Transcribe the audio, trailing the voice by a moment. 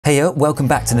Hey welcome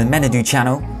back to the menedh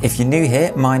channel. If you're new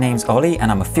here, my name's Ollie and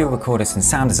I'm a field recordist and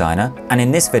sound designer. And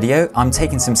in this video, I'm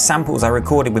taking some samples I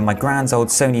recorded with my grand's old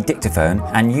Sony Dictaphone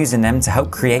and using them to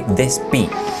help create this beat.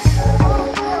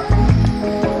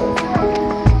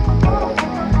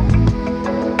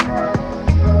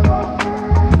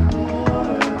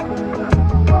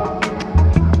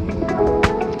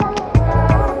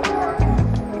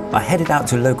 I headed out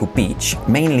to a local beach,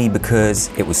 mainly because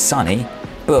it was sunny,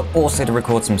 but also to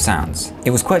record some sounds.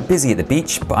 It was quite busy at the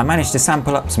beach, but I managed to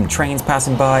sample up some trains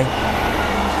passing by,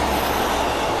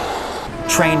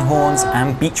 train horns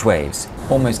and beach waves,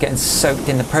 almost getting soaked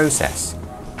in the process.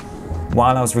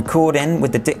 While I was recording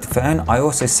with the Dictaphone, I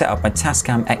also set up my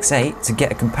Tascam X8 to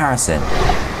get a comparison.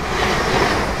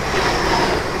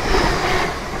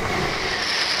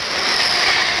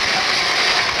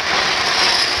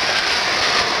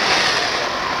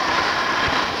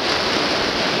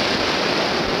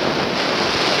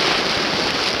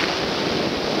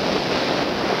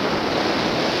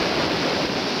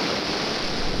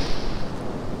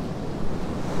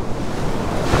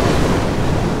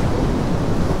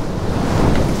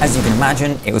 As you can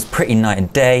imagine, it was pretty night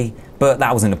and day, but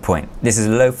that wasn't the point. This is a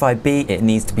lo-fi beat, it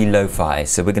needs to be lo-fi,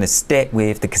 so we're going to stick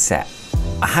with the cassette.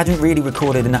 I hadn't really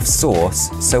recorded enough source,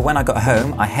 so when I got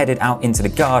home, I headed out into the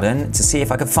garden to see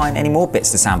if I could find any more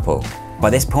bits to sample.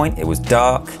 By this point, it was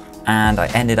dark, and I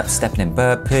ended up stepping in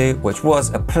bird poo, which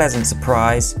was a pleasant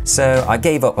surprise, so I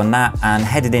gave up on that and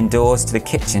headed indoors to the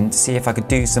kitchen to see if I could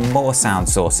do some more sound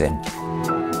sourcing.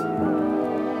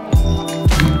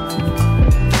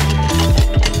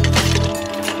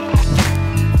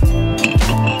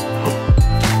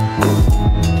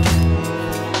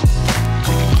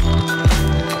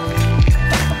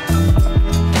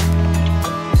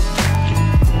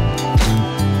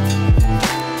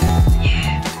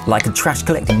 Like a trash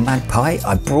collecting magpie,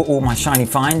 I brought all my shiny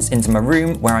finds into my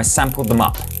room where I sampled them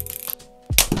up.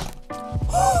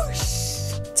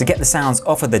 To get the sounds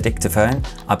off of the Dictaphone,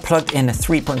 I plugged in a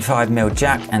 3.5mm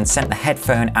jack and sent the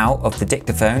headphone out of the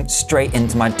Dictaphone straight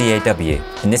into my DAW.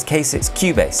 In this case, it's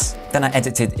Cubase. Then I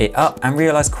edited it up and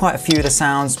realized quite a few of the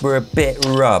sounds were a bit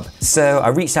rub. So I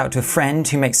reached out to a friend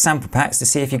who makes sample packs to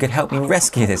see if he could help me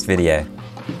rescue this video.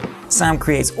 Sam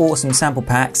creates awesome sample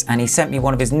packs and he sent me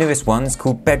one of his newest ones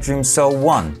called Bedroom Soul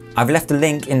 1. I've left a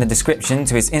link in the description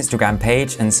to his Instagram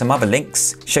page and some other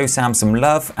links. Show Sam some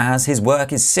love as his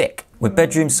work is sick. With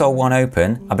Bedroom Soul 1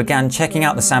 open, I began checking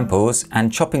out the samples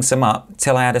and chopping some up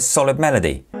till I had a solid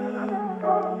melody.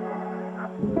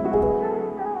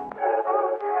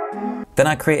 Then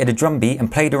I created a drum beat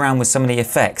and played around with some of the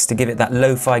effects to give it that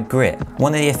lo-fi grit.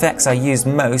 One of the effects I used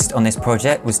most on this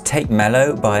project was Take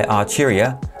Mellow by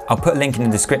Arturia. I'll put a link in the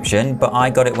description, but I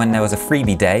got it when there was a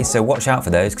freebie day, so watch out for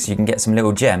those because you can get some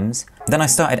little gems. Then I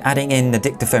started adding in the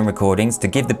Dictaphone recordings to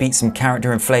give the beat some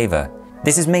character and flavour.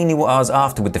 This is mainly what I was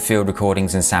after with the field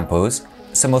recordings and samples.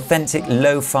 Some authentic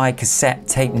lo-fi cassette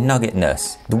tape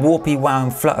nuggetness. The warpy wow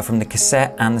and flutter from the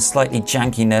cassette and the slightly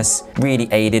jankiness really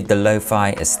aided the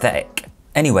lo-fi aesthetic.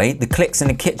 Anyway, the clicks and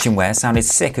the kitchenware sounded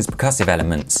sick as percussive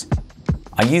elements.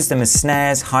 I used them as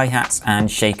snares, hi-hats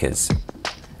and shakers.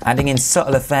 Adding in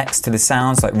subtle effects to the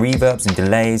sounds like reverbs and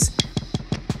delays.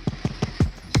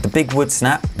 The big wood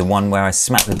snap, the one where I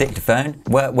smacked the Dictaphone,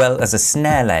 worked well as a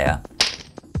snare layer.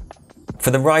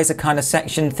 For the riser kind of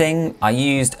section thing, I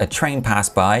used a train pass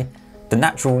by. The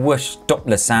natural whoosh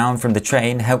Doppler sound from the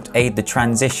train helped aid the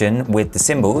transition with the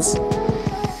cymbals.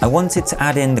 I wanted to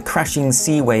add in the crashing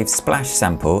sea wave splash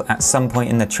sample at some point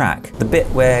in the track, the bit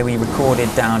where we recorded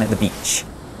down at the beach.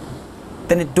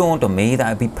 Then it dawned on me that it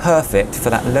would be perfect for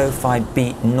that lo-fi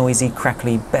beat, noisy,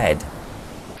 crackly bed.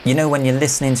 You know when you're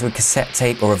listening to a cassette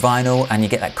tape or a vinyl and you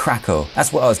get that crackle?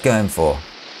 That's what I was going for.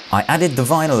 I added the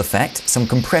vinyl effect, some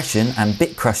compression and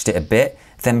bit crushed it a bit,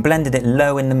 then blended it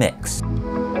low in the mix.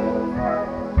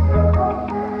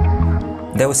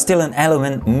 There was still an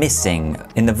element missing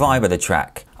in the vibe of the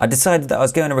track. I decided that I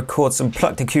was going to record some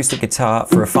plucked acoustic guitar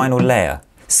for a final layer.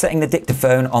 Setting the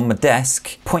Dictaphone on my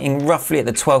desk, pointing roughly at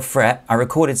the 12th fret, I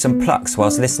recorded some plucks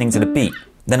whilst listening to the beat.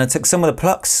 Then I took some of the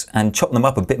plucks and chopped them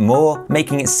up a bit more,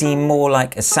 making it seem more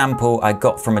like a sample I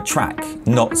got from a track,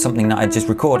 not something that I just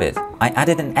recorded. I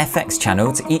added an FX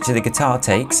channel to each of the guitar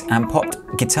takes and popped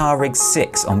Guitar Rig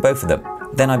 6 on both of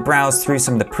them. Then I browsed through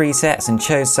some of the presets and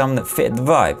chose some that fitted the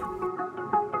vibe.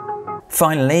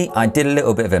 Finally, I did a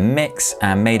little bit of a mix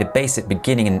and made a basic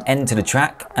beginning and end to the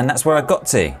track, and that's where I got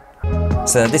to.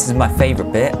 So this is my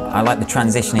favourite bit. I like the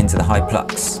transition into the high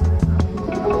plucks.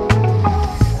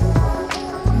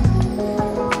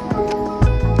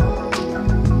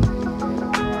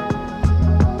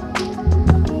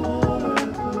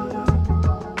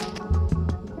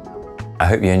 I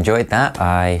hope you enjoyed that.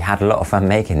 I had a lot of fun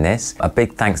making this. A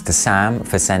big thanks to Sam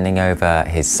for sending over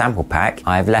his sample pack.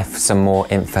 I've left some more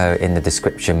info in the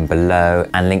description below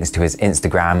and links to his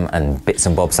Instagram and bits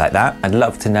and bobs like that. I'd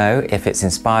love to know if it's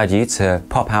inspired you to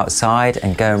pop outside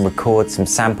and go and record some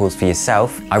samples for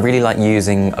yourself. I really like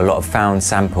using a lot of found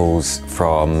samples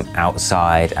from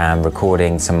outside and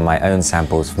recording some of my own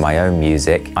samples for my own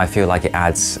music. I feel like it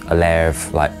adds a layer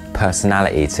of like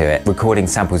personality to it. Recording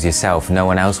samples yourself, no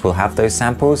one else will have those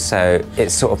samples, so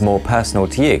it's sort of more personal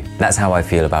to you. That's how I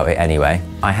feel about it anyway.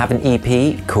 I have an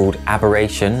EP called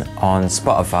Aberration on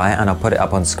Spotify and I'll put it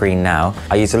up on screen now.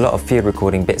 I use a lot of field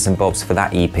recording bits and bobs for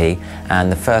that EP,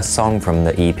 and the first song from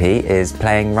the EP is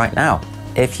playing right now.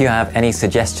 If you have any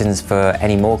suggestions for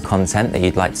any more content that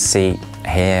you'd like to see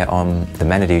here on the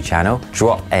menedh channel,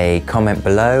 drop a comment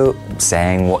below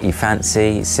saying what you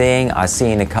fancy seeing. I've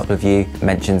seen a couple of you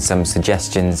mention some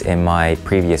suggestions in my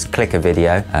previous clicker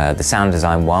video, the sound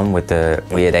design one with the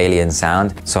weird alien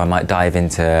sound, so I might dive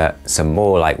into some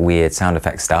more like weird sound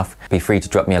effect stuff. Be free to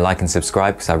drop me a like and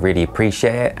subscribe because I really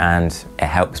appreciate it and it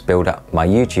helps build up my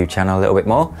YouTube channel a little bit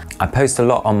more. I post a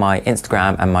lot on my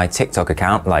Instagram and my TikTok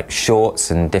account, like shorts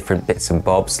and different bits and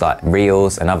bobs like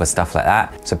reels and other stuff like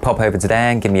that, so pop over to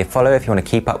there and give me a follow if you want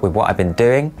to keep up with what I've been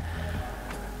doing.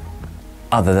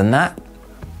 Other than that,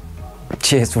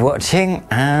 cheers for watching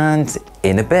and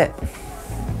in a bit.